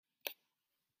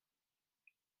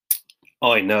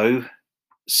I know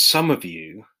some of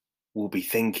you will be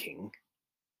thinking,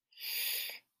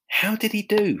 how did he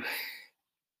do?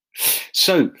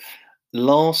 So,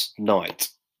 last night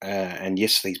and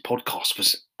yesterday's podcast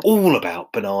was all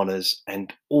about bananas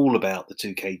and all about the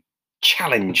 2K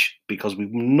challenge because we're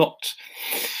not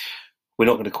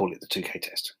going to call it the 2K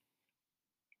test.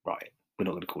 Right. We're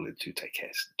not going to call it the 2K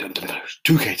test.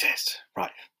 2K test.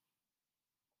 Right.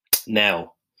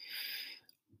 Now,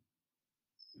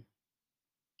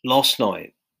 last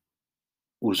night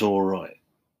was all right.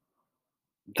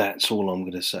 That's all I'm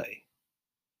going to say.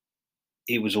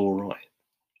 It was all right.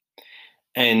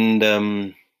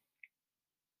 And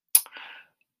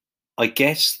I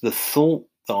guess the thought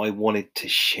that I wanted to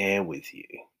share with you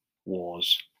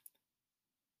was,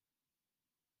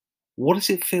 what does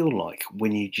it feel like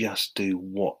when you just do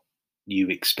what you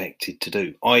expected to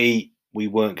do? I.e., we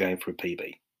weren't going for a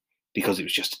PB because it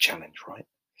was just a challenge, right?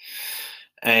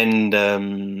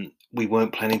 And we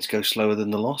weren't planning to go slower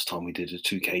than the last time we did a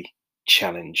 2K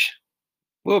challenge,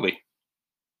 were we?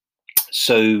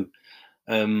 So,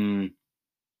 um,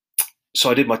 so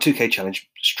I did my 2K challenge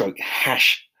stroke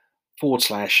hash forward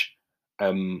slash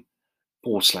um,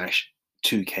 forward slash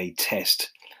 2K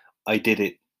test. I did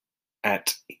it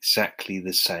at exactly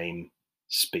the same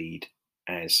speed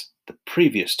as the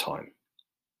previous time.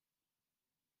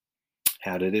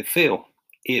 How did it feel?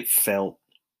 It felt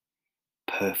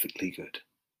perfectly good.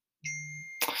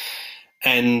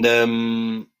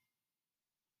 And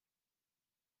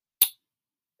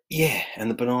yeah,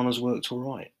 and the bananas worked all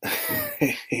right.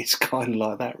 It's kind of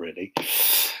like that, really.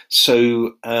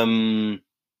 So I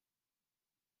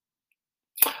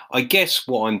guess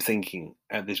what I'm thinking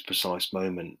at this precise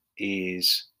moment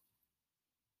is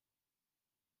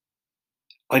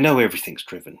I know everything's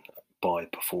driven by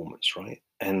performance, right?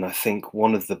 And I think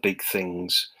one of the big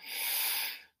things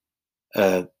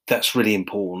that's really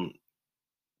important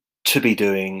to be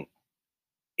doing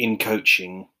in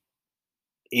coaching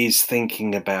is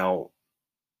thinking about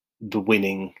the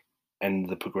winning and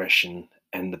the progression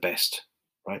and the best,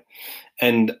 right?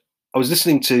 And I was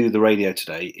listening to the radio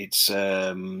today. It's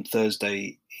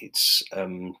Thursday. It's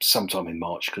sometime in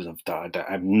March because I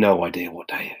have no idea what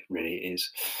day it really is.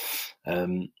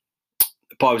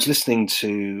 But I was listening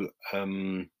to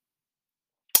the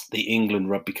England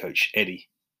rugby coach, Eddie.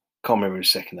 Can't remember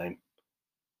his second name.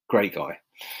 Great guy.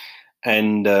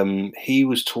 And he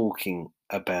was talking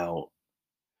about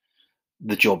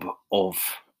the job of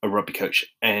a rugby coach.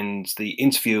 And the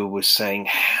interviewer was saying,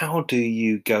 how do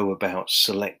you go about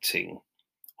selecting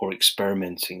or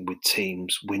experimenting with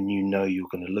teams when you know you're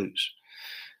going to lose?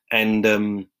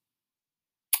 And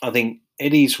I think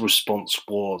Eddie's response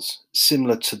was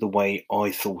similar to the way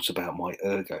I thought about my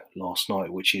ergo last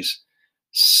night, which is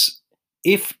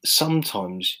if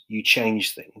sometimes you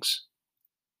change things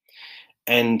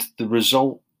and the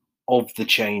result of the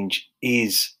change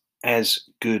is as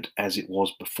good as it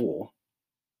was before,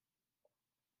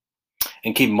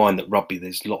 and keep in mind that rugby,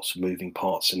 there's lots of moving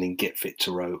parts, and in Get Fit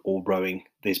to Row or rowing,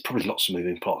 there's probably lots of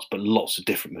moving parts, but lots of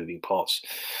different moving parts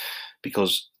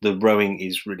because the rowing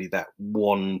is really that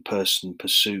one person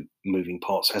pursuit moving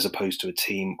parts as opposed to a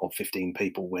team of 15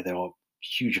 people where there are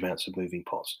huge amounts of moving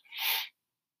parts.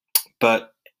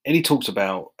 But Eddie talks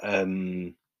about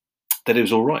that it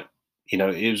was all right. You know,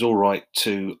 it was all right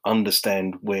to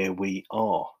understand where we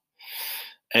are.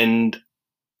 And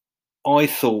I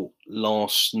thought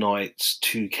last night's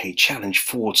 2K challenge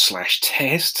forward slash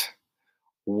test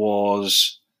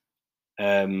was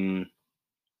um,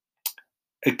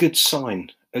 a good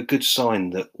sign. A good sign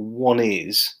that one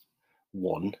is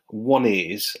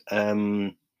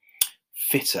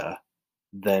fitter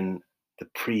than the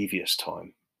previous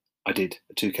time I did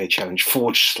a 2K challenge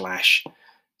forward slash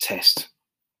test.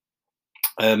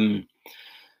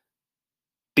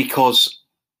 Because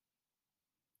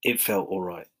it felt all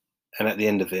right. And at the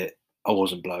end of it, I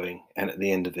wasn't blowing. And at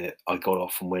the end of it, I got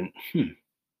off and went,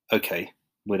 okay,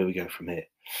 where do we go from here?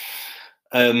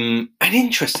 And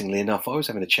interestingly enough, I was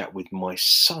having a chat with my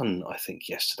son, I think,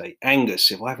 yesterday.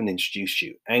 Angus, if I haven't introduced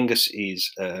you, Angus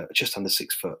is just under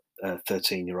 6 foot,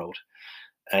 13-year-old,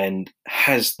 and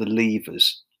has the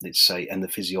levers, let's say, and the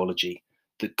physiology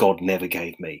that God never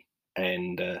gave me.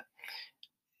 And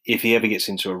if he ever gets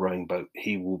into a rowing boat,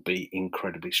 he will be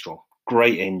incredibly strong.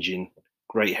 Great engine,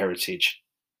 great heritage,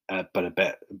 but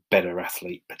a better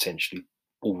athlete potentially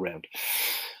all round.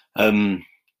 But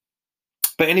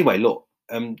anyway, look,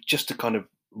 just to kind of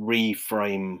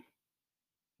reframe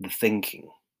the thinking,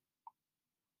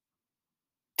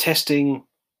 testing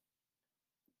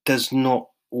does not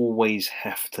always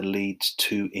have to lead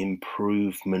to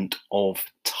improvement of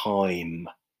time,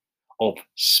 of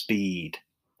speed,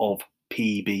 of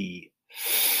PB.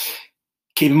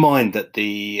 Keep in mind that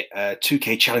the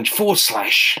 2K Challenge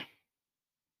 /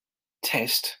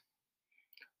 test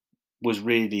was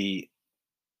really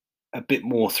a bit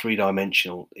more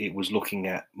three-dimensional. It was looking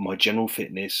at my general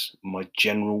fitness, my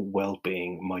general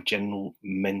well-being, my general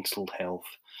mental health.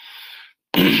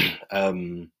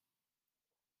 And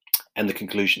the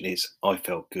conclusion is I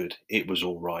felt good. It was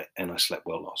all right. And I slept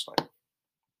well last night.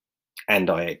 And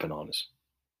I ate bananas.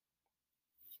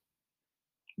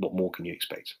 What more can you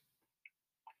expect?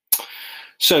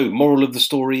 So, moral of the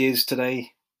story is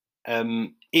today,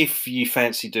 if you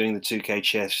fancy doing the 2K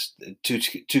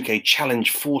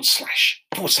Challenge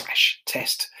 /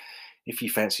 test, if you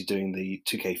fancy doing the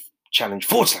 2K Challenge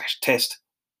 / test,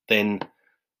 then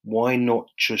why not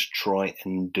just try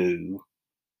and do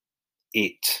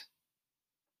it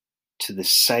to the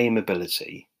same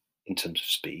ability in terms of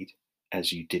speed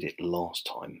as you did it last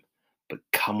time, but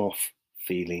come off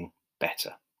feeling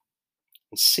better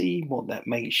and see what that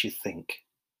makes you think.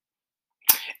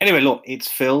 Anyway, look, it's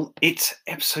Phil. It's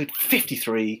episode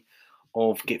 53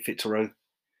 of Get Fit to Row.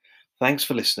 Thanks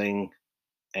for listening.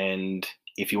 And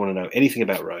if you want to know anything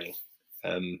about rowing,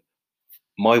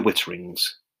 my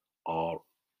witterings are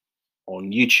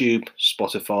on YouTube,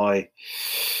 Spotify.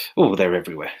 Oh, they're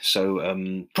everywhere. So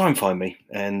try and find me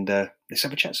and let's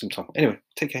have a chat sometime. Anyway,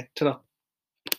 take care. Ta-da.